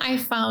then I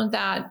found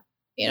that,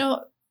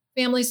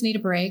 families need a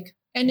break.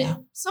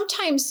 And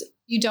sometimes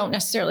you don't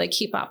necessarily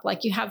keep up.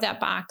 Like you have that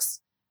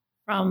box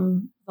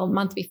from the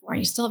month before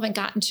and you still haven't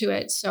gotten to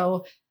it.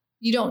 So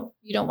you don't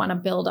want to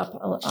build up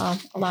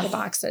a lot of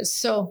boxes.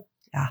 So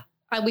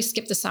we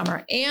skipped the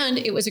summer, and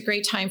it was a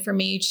great time for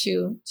me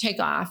to take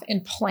off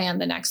and plan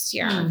the next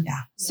year.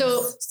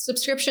 So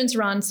subscriptions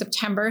run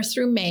September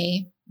through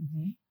May,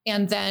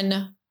 and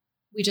then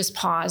we just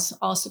pause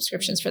all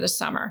subscriptions for the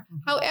summer.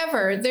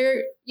 However,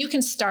 you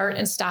can start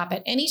and stop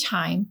at any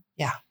time.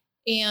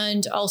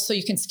 And also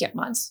you can skip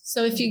months.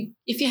 So if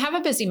you have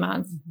a busy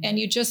month and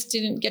you just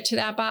didn't get to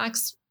that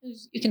box,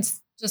 you can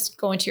just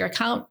go into your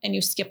account and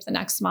you skip the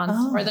next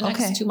month or the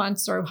next 2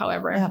 months or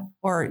however.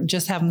 Or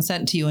just have them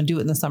sent to you and do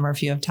it in the summer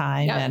if you have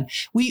time. And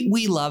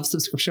we love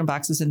subscription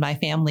boxes in my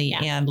family.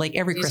 And like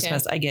every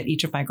Christmas, I get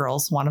each of my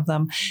girls one of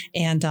them.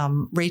 And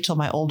Rachel,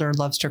 my older,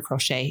 loves to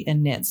crochet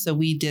and knit. So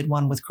we did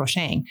one with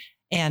crocheting.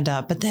 And,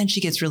 but then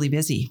she gets really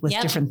busy with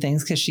different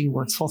things because she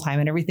works full time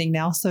and everything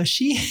now. So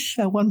she,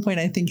 at one point,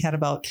 I think had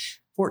about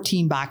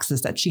 14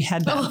 boxes that she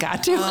had not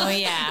got to.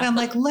 And I'm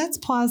like, let's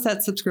pause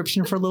that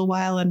subscription for a little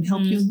while and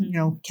help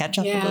you, catch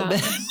up a little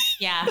bit.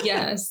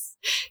 Yes.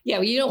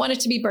 Well, you don't want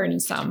it to be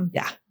burdensome.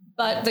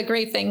 But the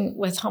great thing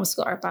with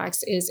Homeschool Art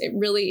Box is it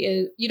really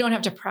is, you don't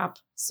have to prep.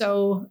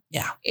 So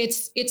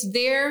it's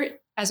there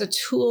as a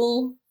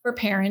tool for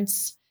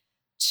parents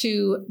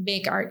to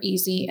make art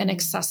easy and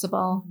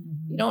accessible.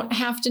 You don't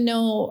have to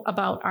know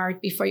about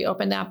art before you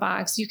open that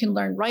box. You can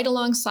learn right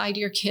alongside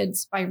your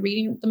kids by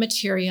reading the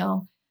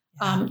material.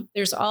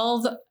 There's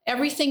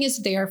everything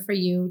is there for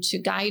you to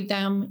guide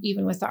them,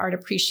 even with the art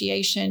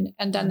appreciation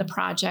and then the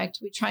project.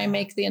 We try and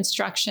make the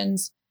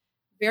instructions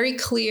very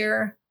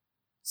clear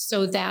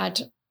so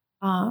that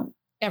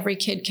every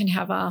kid can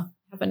have a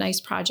nice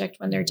project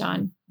when they're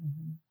done.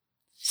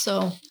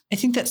 So I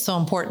think that's so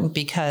important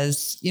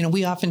because,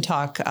 we often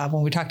talk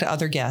when we talk to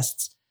other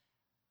guests,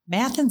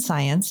 math and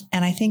science,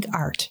 and I think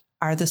art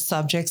are the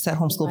subjects that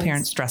homeschool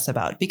parents stress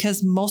about,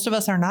 because most of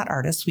us are not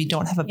artists. We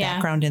don't have a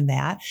background in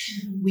that.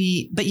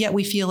 But yet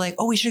we feel like,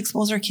 we should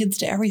expose our kids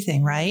to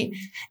everything, right?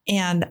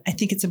 And I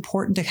think it's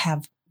important to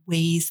have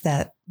ways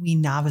that we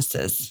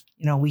novices,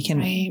 we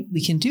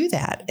can do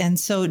that. And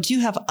so do you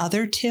have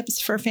other tips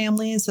for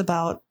families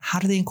about how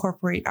do they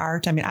incorporate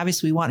art? I mean,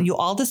 obviously we want you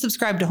all to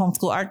subscribe to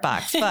Homeschool Art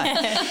Box, but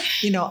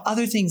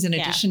other things in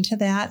addition to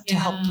that to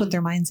help put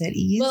their minds at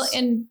ease. Well,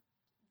 and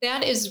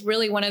that is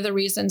really one of the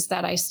reasons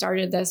that I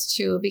started this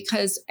too,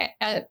 because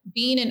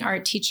being an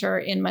art teacher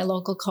in my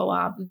local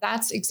co-op,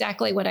 that's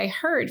exactly what I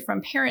heard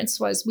from parents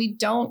was,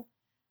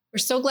 we're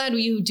so glad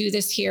you do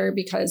this here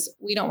because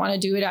we don't want to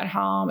do it at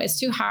home. It's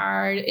too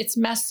hard. It's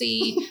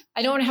messy.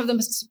 I don't have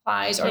the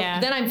supplies. Or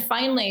then I'm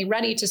finally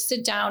ready to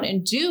sit down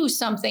and do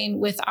something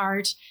with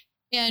art.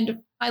 And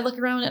I look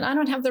around and I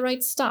don't have the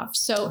right stuff.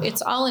 So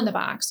it's all in the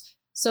box.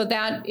 So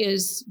that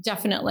is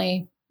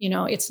definitely,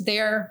 it's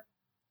there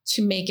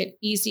to make it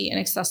easy and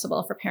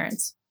accessible for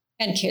parents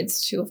and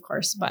kids too, of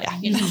course. But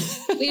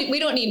we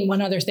don't need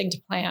one other thing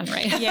to plan,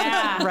 right?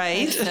 Yeah,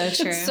 right. That's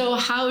so true. So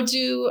how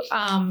do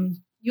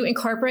you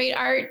incorporate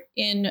art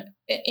in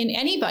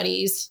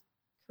anybody's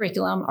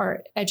curriculum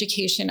or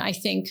education? I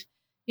think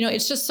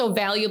it's just so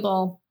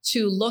valuable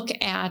to look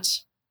at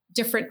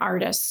different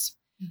artists.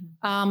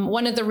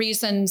 One of the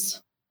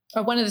reasons,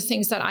 or one of the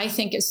things that I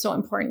think is so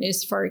important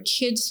is for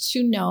kids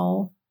to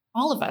know,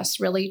 all of us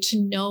really, to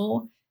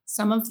know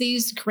some of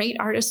these great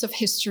artists of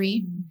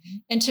history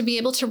and to be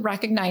able to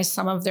recognize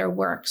some of their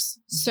works.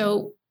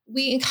 So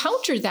we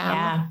encounter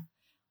them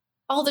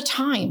all the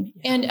time.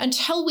 And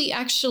until we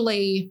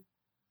actually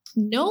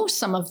know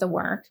some of the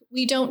work,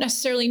 we don't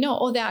necessarily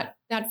know, that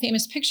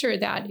famous picture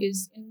that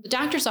is in the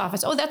doctor's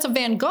office, that's a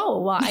Van Gogh.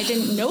 Well, I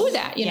didn't know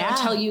that,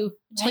 until you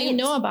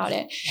know about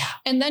it. Yeah.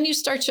 And then you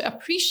start to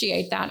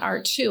appreciate that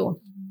art too.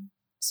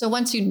 So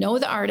once you know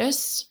the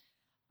artists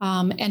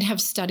and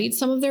have studied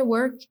some of their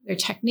work, their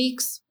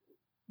techniques,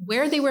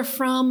 where they were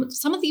from,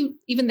 some of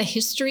even the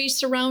history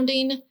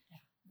surrounding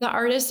the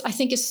artist, I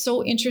think is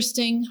so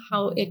interesting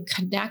how it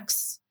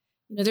connects.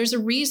 There's a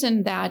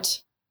reason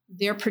that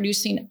they're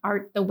producing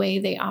art the way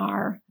they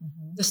are,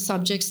 the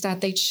subjects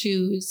that they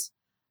choose,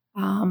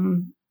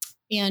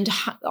 and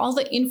all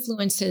the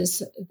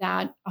influences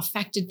that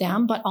affected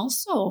them. But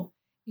also,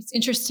 it's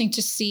interesting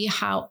to see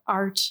how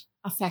art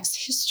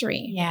affects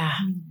history. Yeah.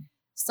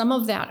 Some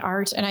of that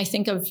art, and I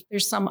think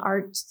there's some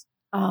art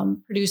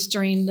produced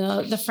during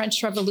the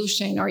French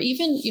Revolution, or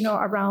even,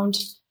 around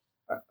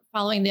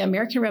following the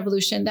American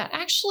Revolution, that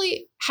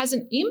actually has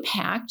an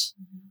impact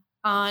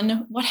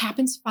on what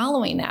happens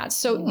following that.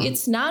 So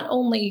it's not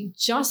only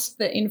just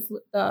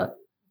the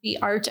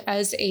art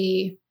as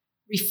a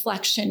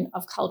reflection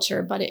of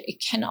culture, but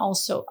it can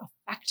also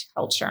affect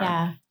culture.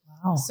 Yeah.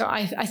 Wow. So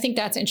I think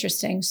that's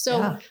interesting.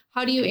 So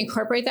how do you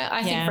incorporate that?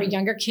 I think for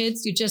younger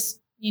kids, you just,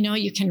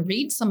 you can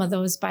read some of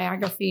those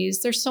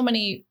biographies. There's so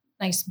many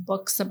nice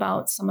books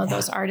about some of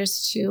those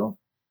artists to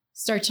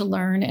start to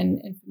learn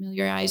and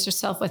familiarize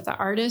yourself with the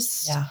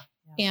artists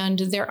and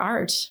their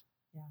art.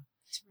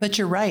 But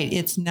you're right.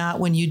 It's not,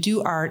 when you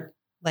do art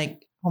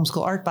like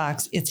Homeschool Art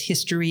Box, it's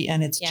history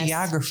and it's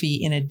geography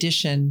in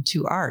addition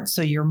to art.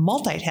 So you're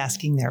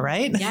multitasking there,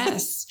 right?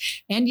 Yes.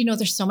 And,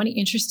 there's so many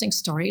interesting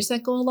stories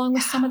that go along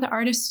with some of the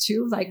artists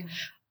too. Like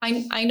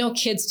I know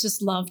kids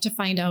just love to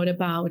find out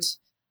about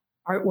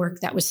artwork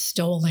that was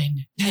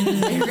stolen. And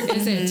where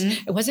is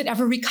it? Was it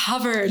ever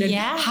recovered? And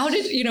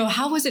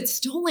how was it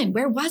stolen?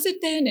 Where was it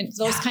then? And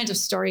those kinds of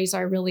stories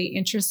are really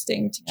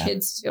interesting to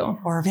kids too.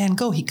 Or Van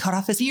Gogh, he cut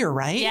off his ear,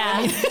 right? Yeah,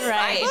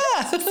 right.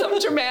 Some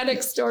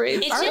dramatic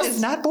stories. Art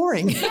is not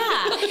boring. Yeah.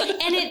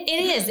 And it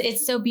is.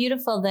 It's so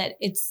beautiful that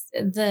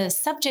the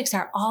subjects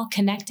are all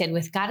connected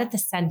with God at the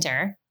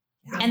center.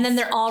 Yes. And then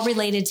they're all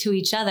related to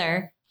each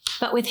other,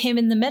 but with him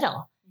in the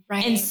middle.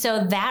 Right. And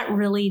so that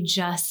really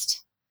just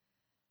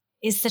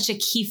is such a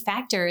key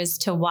factor as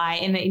to why,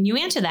 and you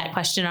answered that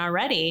question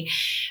already,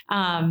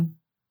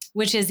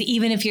 which is,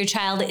 even if your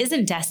child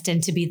isn't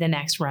destined to be the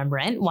next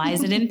Rembrandt, why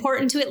is it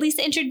important to at least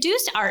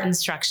introduce art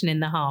instruction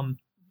in the home?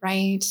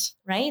 Right.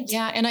 Right.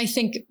 Yeah. And I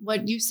think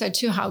what you said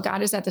too, how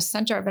God is at the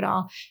center of it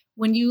all.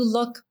 When you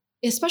look,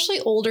 especially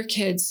older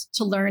kids,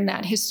 to learn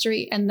that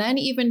history, and then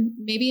even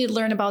maybe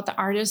learn about the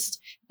artist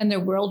and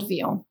their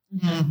worldview,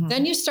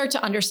 then you start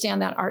to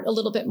understand that art a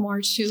little bit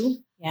more too.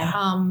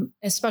 Yeah.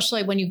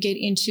 Especially when you get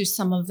into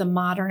some of the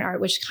modern art,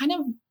 which kind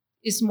of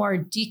is more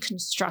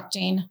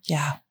deconstructing.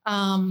 Yeah.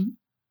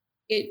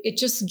 It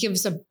just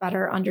gives a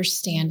better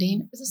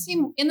understldanding. It's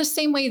in the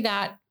same way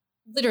that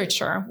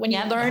literature, when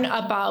you learn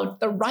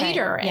about the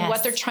writer and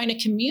what they're trying to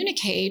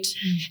communicate,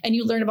 and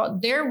you learn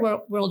about their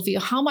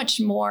worldview, how much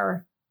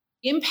more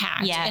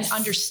impact and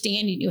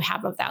understanding you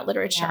have of that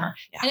literature.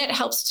 And it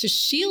helps to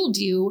shield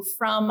you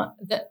from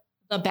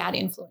the bad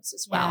influence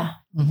as well,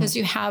 because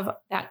you have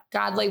that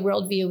godly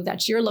worldview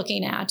that you're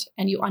looking at,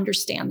 and you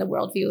understand the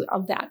worldview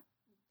of that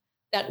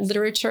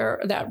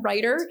literature, that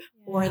writer,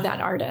 or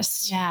that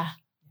artist. Yeah,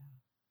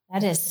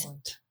 that is.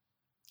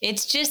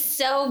 It's just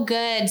so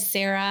good,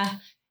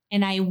 Sarah.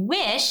 And I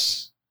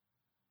wish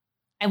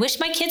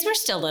my kids were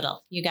still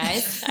little, you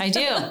guys. I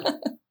do.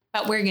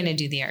 But we're going to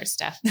do the art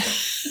stuff.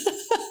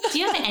 Do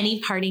you have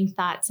any parting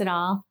thoughts at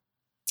all?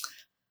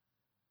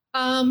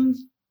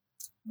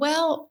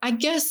 Well, I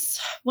guess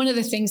one of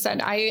the things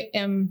that I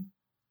am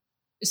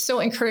so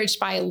encouraged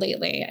by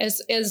lately,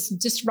 as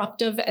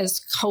disruptive as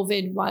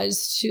COVID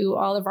was to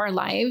all of our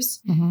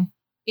lives,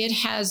 it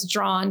has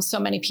drawn so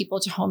many people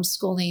to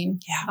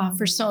homeschooling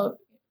for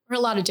a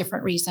lot of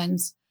different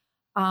reasons.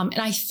 And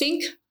I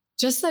think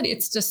just that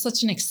it's just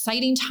such an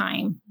exciting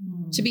time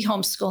to be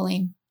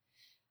homeschooling.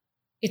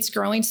 It's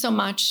growing so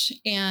much.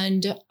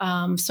 And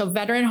so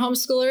veteran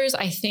homeschoolers,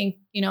 I think,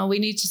 we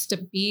need just to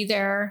be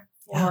there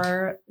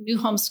for new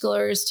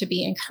homeschoolers, to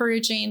be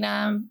encouraging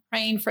them,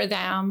 praying for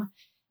them,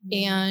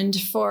 and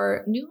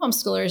for new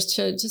homeschoolers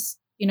to just,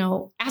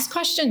 ask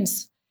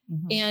questions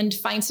and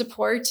find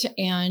support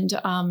and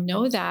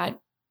know that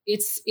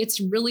it's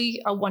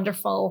really a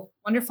wonderful,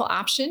 wonderful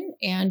option.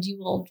 And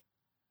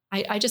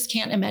I just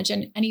can't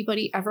imagine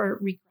anybody ever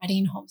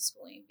regretting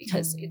homeschooling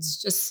because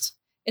it's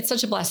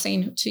such a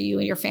blessing to you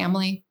and your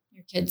family,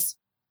 your kids.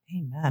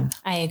 Amen.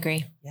 I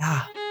agree.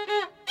 Yeah.